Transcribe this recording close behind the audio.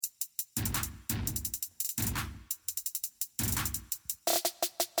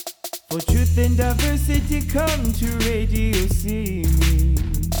For truth and diversity, come to Radio Simi.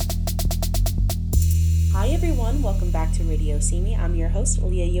 Hi everyone, welcome back to Radio Simi. I'm your host,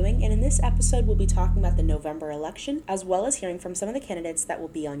 Leah Ewing, and in this episode we'll be talking about the November election, as well as hearing from some of the candidates that will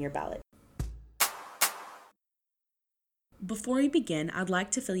be on your ballot. Before we begin, I'd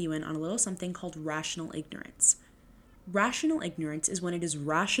like to fill you in on a little something called rational ignorance. Rational ignorance is when it is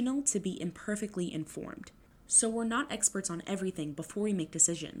rational to be imperfectly informed. So we're not experts on everything before we make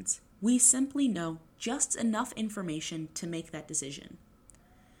decisions. We simply know just enough information to make that decision.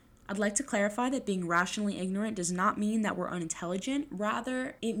 I'd like to clarify that being rationally ignorant does not mean that we're unintelligent.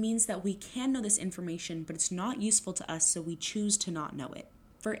 Rather, it means that we can know this information, but it's not useful to us, so we choose to not know it.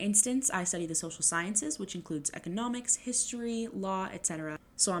 For instance, I study the social sciences, which includes economics, history, law, etc.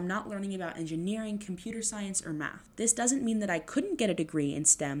 So I'm not learning about engineering, computer science, or math. This doesn't mean that I couldn't get a degree in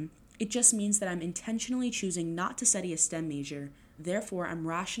STEM. It just means that I'm intentionally choosing not to study a STEM major. Therefore, I'm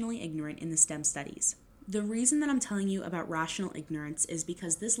rationally ignorant in the STEM studies. The reason that I'm telling you about rational ignorance is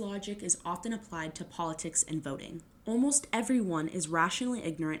because this logic is often applied to politics and voting. Almost everyone is rationally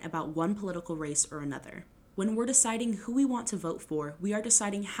ignorant about one political race or another. When we're deciding who we want to vote for, we are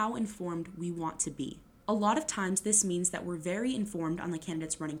deciding how informed we want to be. A lot of times this means that we're very informed on the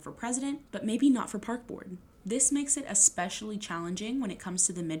candidates running for president, but maybe not for park board. This makes it especially challenging when it comes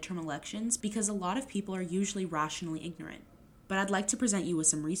to the midterm elections because a lot of people are usually rationally ignorant. But I'd like to present you with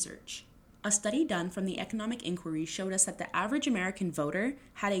some research. A study done from the Economic Inquiry showed us that the average American voter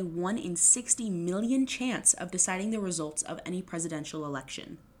had a 1 in 60 million chance of deciding the results of any presidential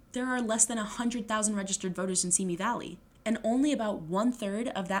election. There are less than 100,000 registered voters in Simi Valley, and only about 1/3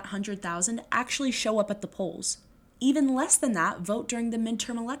 of that 100,000 actually show up at the polls. Even less than that vote during the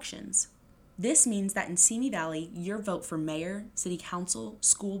midterm elections. This means that in Simi Valley, your vote for mayor, city council,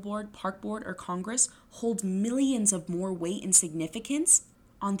 school board, park board, or Congress holds millions of more weight and significance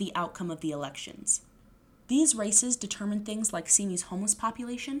on the outcome of the elections. These races determine things like Simi's homeless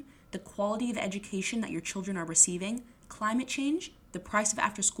population, the quality of education that your children are receiving, climate change, the price of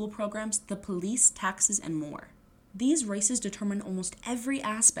after-school programs, the police, taxes, and more. These races determine almost every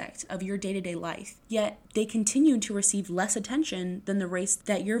aspect of your day-to-day life, yet they continue to receive less attention than the race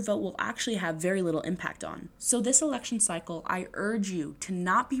that your vote will actually have very little impact on. So this election cycle, I urge you to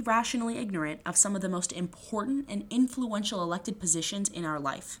not be rationally ignorant of some of the most important and influential elected positions in our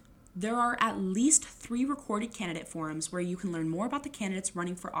life. There are at least 3 recorded candidate forums where you can learn more about the candidates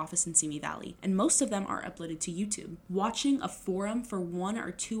running for office in Simi Valley, and most of them are uploaded to YouTube. Watching a forum for 1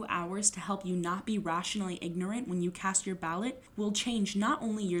 or 2 hours to help you not be rationally ignorant when you cast your ballot will change not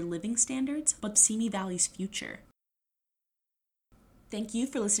only your living standards, but Simi Valley's future. Thank you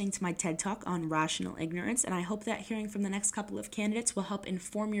for listening to my TED Talk on rational ignorance, and I hope that hearing from the next couple of candidates will help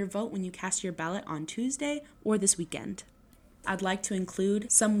inform your vote when you cast your ballot on Tuesday or this weekend. I'd like to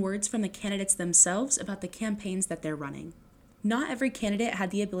include some words from the candidates themselves about the campaigns that they're running. Not every candidate had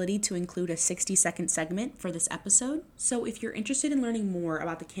the ability to include a 60-second segment for this episode, so if you're interested in learning more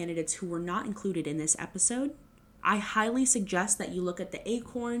about the candidates who were not included in this episode, I highly suggest that you look at the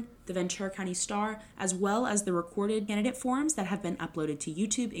Acorn, the Ventura County Star, as well as the recorded candidate forums that have been uploaded to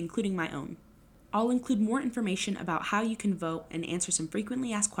YouTube, including my own. I'll include more information about how you can vote and answer some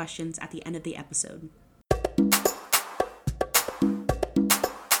frequently asked questions at the end of the episode.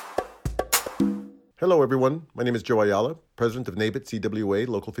 Hello everyone, my name is Joe Ayala, president of NABIT CWA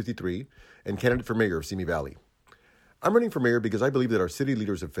Local 53 and candidate for mayor of Simi Valley. I'm running for mayor because I believe that our city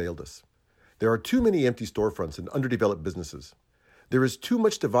leaders have failed us. There are too many empty storefronts and underdeveloped businesses. There is too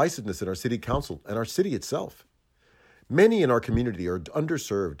much divisiveness in our city council and our city itself. Many in our community are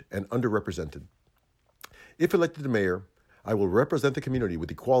underserved and underrepresented. If elected to mayor, I will represent the community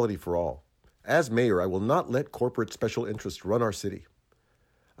with equality for all. As mayor, I will not let corporate special interests run our city.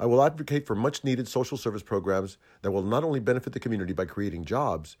 I will advocate for much-needed social service programs that will not only benefit the community by creating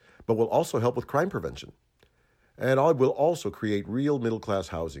jobs, but will also help with crime prevention. And I will also create real middle-class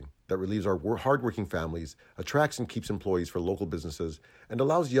housing that relieves our hardworking families, attracts and keeps employees for local businesses, and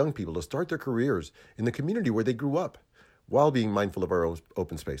allows young people to start their careers in the community where they grew up, while being mindful of our own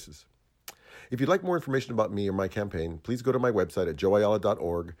open spaces. If you'd like more information about me or my campaign, please go to my website at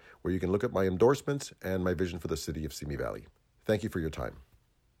joeayala.org, where you can look at my endorsements and my vision for the city of Simi Valley. Thank you for your time.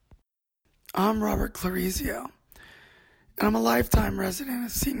 I'm Robert Clarizio, and I'm a lifetime resident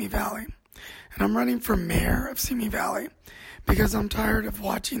of Simi Valley, and I'm running for mayor of Simi Valley because I'm tired of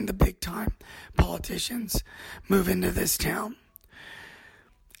watching the big-time politicians move into this town,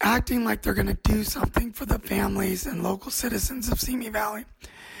 acting like they're going to do something for the families and local citizens of Simi Valley,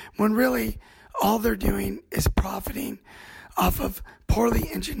 when really all they're doing is profiting off of poorly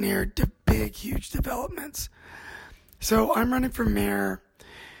engineered, big, huge developments. So I'm running for mayor,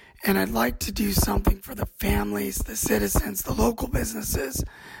 And I'd like to do something for the families, the citizens, the local businesses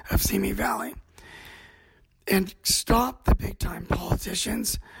of Simi Valley. And stop the big-time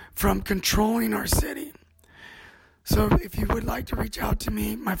politicians from controlling our city. So if you would like to reach out to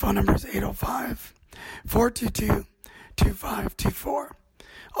me, my phone number is 805-422-2524.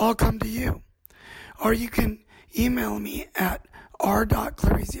 I'll come to you. Or you can email me at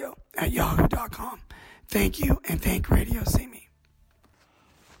r.clarizio@yahoo.com. Thank you, and thank Radio Simi.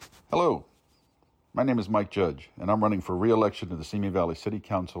 Hello, my name is Mike Judge, and I'm running for re-election to the Simi Valley City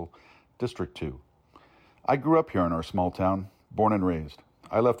Council, District 2. I grew up here in our small town, born and raised.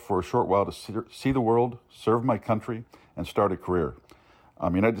 I left for a short while to see the world, serve my country, and start a career.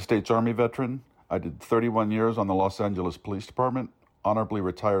 I'm a United States Army veteran. I did 31 years on the Los Angeles Police Department, honorably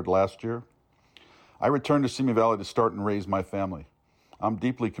retired last year. I returned to Simi Valley to start and raise my family. I'm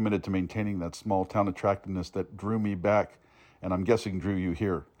deeply committed to maintaining that small town attractiveness that drew me back, and I'm guessing drew you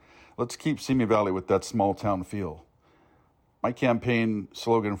here. Let's keep Simi Valley with that small town feel. My campaign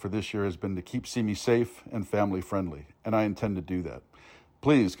slogan for this year has been to keep Simi safe and family friendly, and I intend to do that.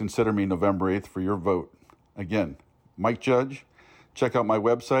 Please consider me November 8th for your vote. Again, Mike Judge. Check out my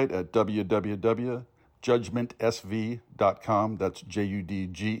website at www.judgmentsv.com. That's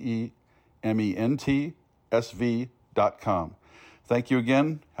JUDGEMENTSV.com. Thank you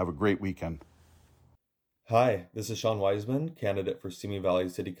again. Have a great weekend. Hi, this is Sean Wiseman, candidate for Simi Valley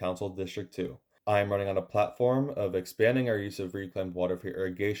City Council District 2. I am running on a platform of expanding our use of reclaimed water for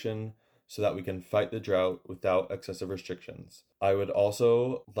irrigation so that we can fight the drought without excessive restrictions. I would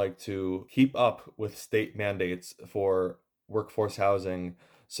also like to keep up with state mandates for workforce housing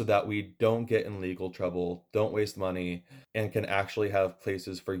so that we don't get in legal trouble, don't waste money, and can actually have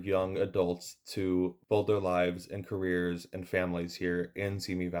places for young adults to build their lives and careers and families here in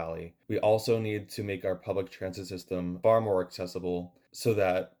Simi Valley. We also need to make our public transit system far more accessible so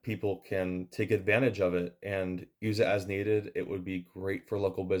that people can take advantage of it and use it as needed. It would be great for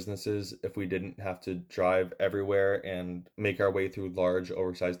local businesses if we didn't have to drive everywhere and make our way through large,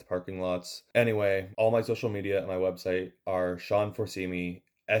 oversized parking lots. Anyway, all my social media and my website are Sean for Simi,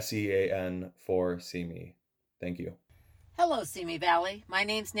 SEAN for Simi. Thank you. Hello, Simi Valley. My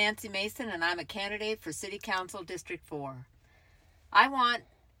name's Nancy Mason, and I'm a candidate for City Council District 4. I want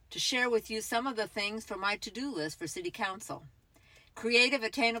to share with you some of the things for my to-do list for City Council. Creative,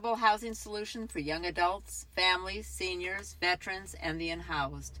 attainable housing solution for young adults, families, seniors, veterans, and the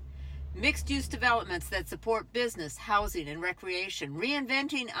unhoused. Mixed-use developments that support business, housing, and recreation.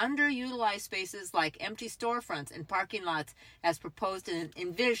 Reinventing underutilized spaces like empty storefronts and parking lots as proposed in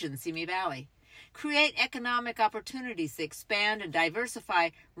Envision Simi Valley. Create economic opportunities to expand and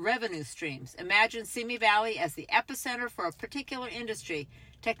diversify revenue streams. Imagine Simi Valley as the epicenter for a particular industry,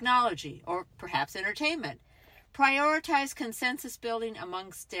 technology, or perhaps entertainment. Prioritize consensus building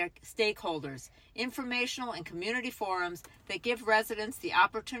among stakeholders, informational and community forums that give residents the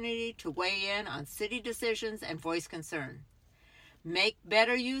opportunity to weigh in on city decisions and voice concern. Make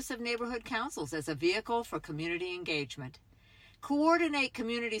better use of neighborhood councils as a vehicle for community engagement. Coordinate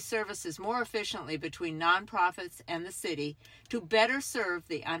community services more efficiently between nonprofits and the city to better serve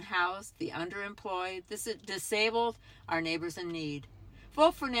the unhoused, the underemployed, the disabled, our neighbors in need.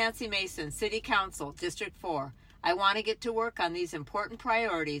 Vote for Nancy Mason, City Council, District 4. I want to get to work on these important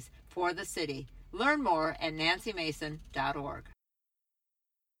priorities for the city. Learn more at nancymason.org.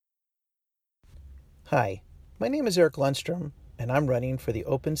 Hi, my name is Eric Lundstrom, and I'm running for the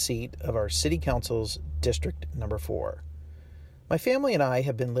open seat of our City Council's District Number 4. My family and I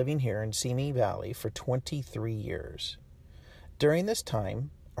have been living here in Simi Valley for 23 years. During this time,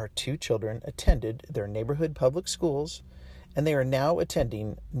 our 2 children attended their neighborhood public schools, and they are now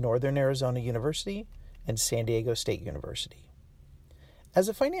attending Northern Arizona University and San Diego State University. As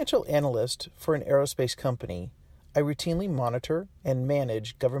a financial analyst for an aerospace company, I routinely monitor and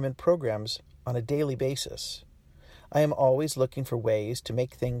manage government programs on a daily basis. I am always looking for ways to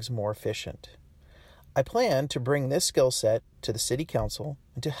make things more efficient. I plan to bring this skill set to the City Council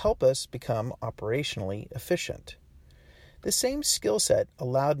and to help us become operationally efficient. The same skill set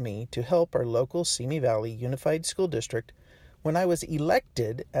allowed me to help our local Simi Valley Unified School District when I was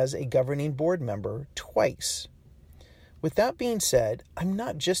elected as a governing board member twice. With that being said, I'm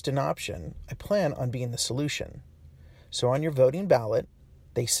not just an option. I plan on being the solution. So on your voting ballot,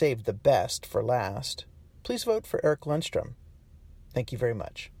 they saved the best for last. Please vote for Eric Lundstrom. Thank you very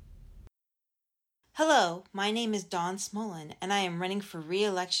much. Hello, my name is Dawn Smolin, and I am running for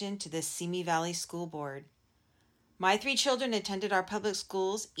re-election to the Simi Valley School Board. My 3 children attended our public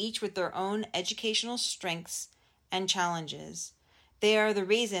schools, each with their own educational strengths and challenges. They are the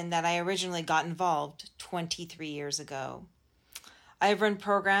reason that I originally got involved 23 years ago. I've run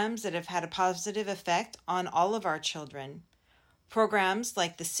programs that have had a positive effect on all of our children. Programs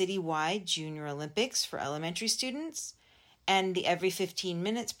like the citywide Junior Olympics for elementary students and the Every 15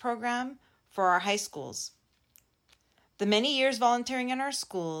 Minutes program for our high schools. The many years volunteering in our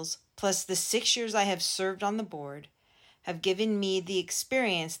schools, plus the 6 years I have served on the board, have given me the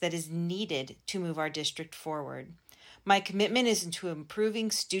experience that is needed to move our district forward. My commitment is into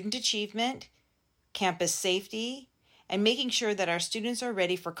improving student achievement, campus safety, and making sure that our students are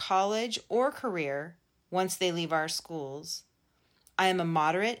ready for college or career once they leave our schools. I am a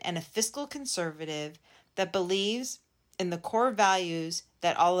moderate and a fiscal conservative that believes in the core values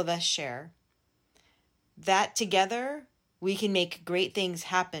that all of us share. That together, we can make great things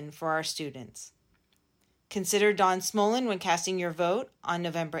happen for our students. Consider Dawn Smolin when casting your vote on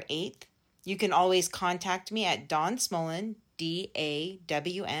November 8th. You can always contact me at Dawn Smolin,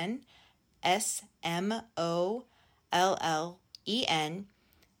 DAWN SMOLLEN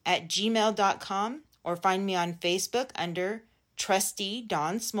 @gmail.com, or find me on Facebook under Trustee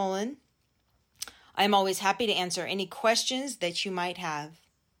Dawn Smolin. I'm always happy to answer any questions that you might have.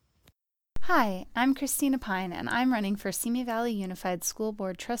 Hi, I'm Christina Pine, and I'm running for Simi Valley Unified School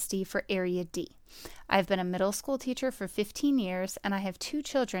Board Trustee for Area D. I've been a middle school teacher for 15 years, and I have 2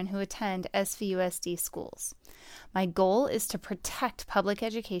 children who attend SVUSD schools. My goal is to protect public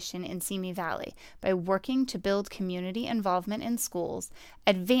education in Simi Valley by working to build community involvement in schools,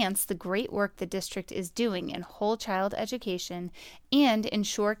 advance the great work the district is doing in whole child education, and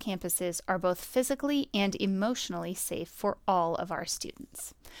ensure campuses are both physically and emotionally safe for all of our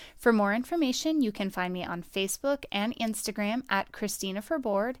students. For more information, you can find me on Facebook and Instagram at Christina for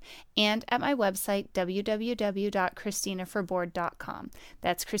Board and at my website www.christinaforboard.com.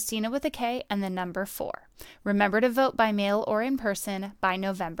 That's Christina with a K and the number 4. Remember to vote by mail or in person by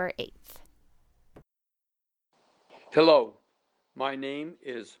November 8th. Hello, my name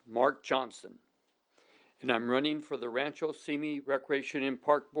is Mark Johnson, and I'm running for the Rancho Simi Recreation and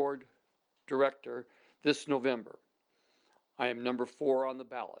Park Board Director this November. I am number 4 on the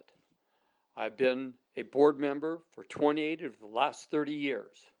ballot. I've been a board member for 28 of the last 30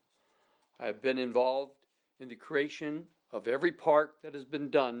 years. I've been involved in the creation of every park that has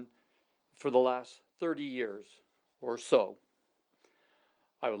been done for the last 30 years or so.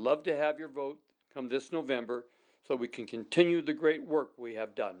 I would love to have your vote come this November so we can continue the great work we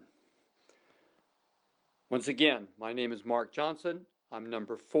have done. Once again, my name is Mark Johnson. I'm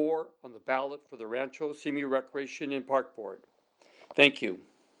number 4 on the ballot for the Rancho Simi Recreation and Park Board. Thank you.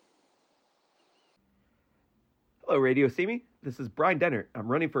 Hello, Radio Simi. This is Brian Denner.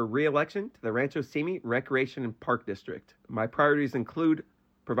 I'm running for re-election to the Rancho Simi Recreation and Park District. My priorities include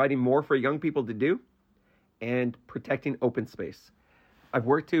providing more for young people to do and protecting open space. I've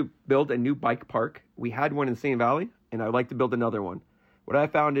worked to build a new bike park. We had one in Simi Valley, and I'd like to build another one. What I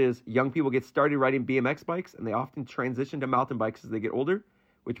found is young people get started riding BMX bikes, and they often transition to mountain bikes as they get older,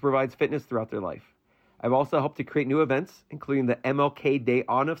 which provides fitness throughout their life. I've also helped to create new events, including the MLK Day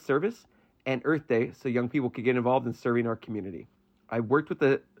On of Service and Earth Day, so young people could get involved in serving our community. I've worked with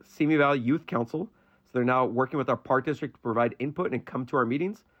the Simi Valley Youth Council, so they're now working with our park district to provide input and come to our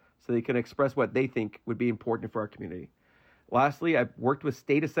meetings so they can express what they think would be important for our community. Lastly, I've worked with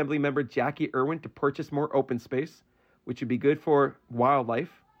State Assembly member Jackie Irwin to purchase more open space, which would be good for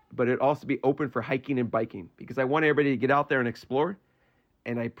wildlife, but it'd also be open for hiking and biking, because I want everybody to get out there and explore,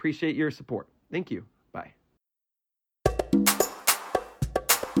 and I appreciate your support. Thank you. Bye.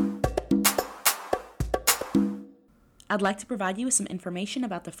 I'd like to provide you with some information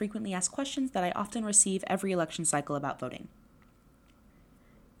about the frequently asked questions that I often receive every election cycle about voting.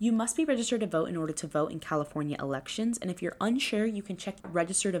 You must be registered to vote in order to vote in California elections, and if you're unsure, you can check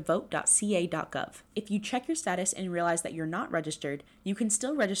registertovote.ca.gov. If you check your status and realize that you're not registered, you can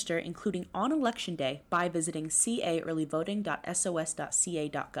still register, including on Election Day, by visiting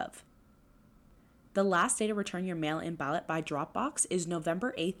caearlyvoting.sos.ca.gov. The last day to return your mail-in ballot by Dropbox is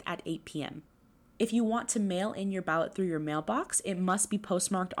November 8th at 8 p.m. If you want to mail in your ballot through your mailbox, it must be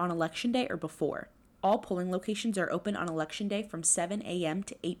postmarked on Election Day or before. All polling locations are open on Election Day from 7 a.m.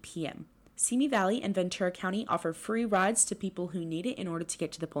 to 8 p.m. Simi Valley and Ventura County offer free rides to people who need it in order to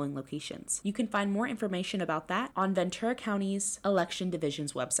get to the polling locations. You can find more information about that on Ventura County's Election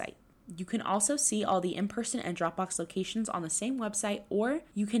Division's website. You can also see all the in-person and Dropbox locations on the same website, or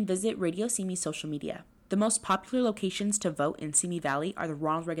you can visit Radio Simi's social media. The most popular locations to vote in Simi Valley are the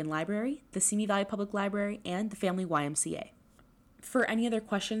Ronald Reagan Library, the Simi Valley Public Library, and the Family YMCA. For any other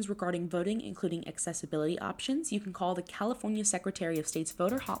questions regarding voting, including accessibility options, you can call the California Secretary of State's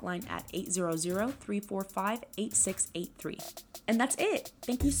voter hotline at 800-345-8683. And that's it.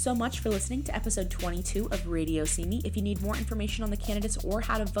 Thank you so much for listening to episode 22 of Radio See Me. If you need more information on the candidates or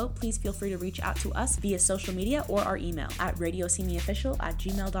how to vote, please feel free to reach out to us via social media or our email at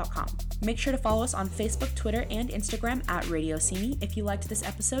radioseemeofficial@gmail.com. Make sure to follow us on Facebook, Twitter, and Instagram at Radio See Me. If you liked this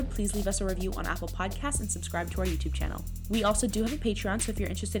episode, please leave us a review on Apple Podcasts and subscribe to our YouTube channel. We also do have a Patreon, so if you're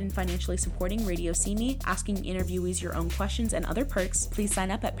interested in financially supporting Radio See Me, asking interviewees your own questions, and other perks, please sign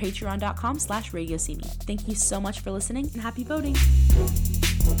up at patreon.com/Radio See Me. Thank you so much for listening, and happy voting!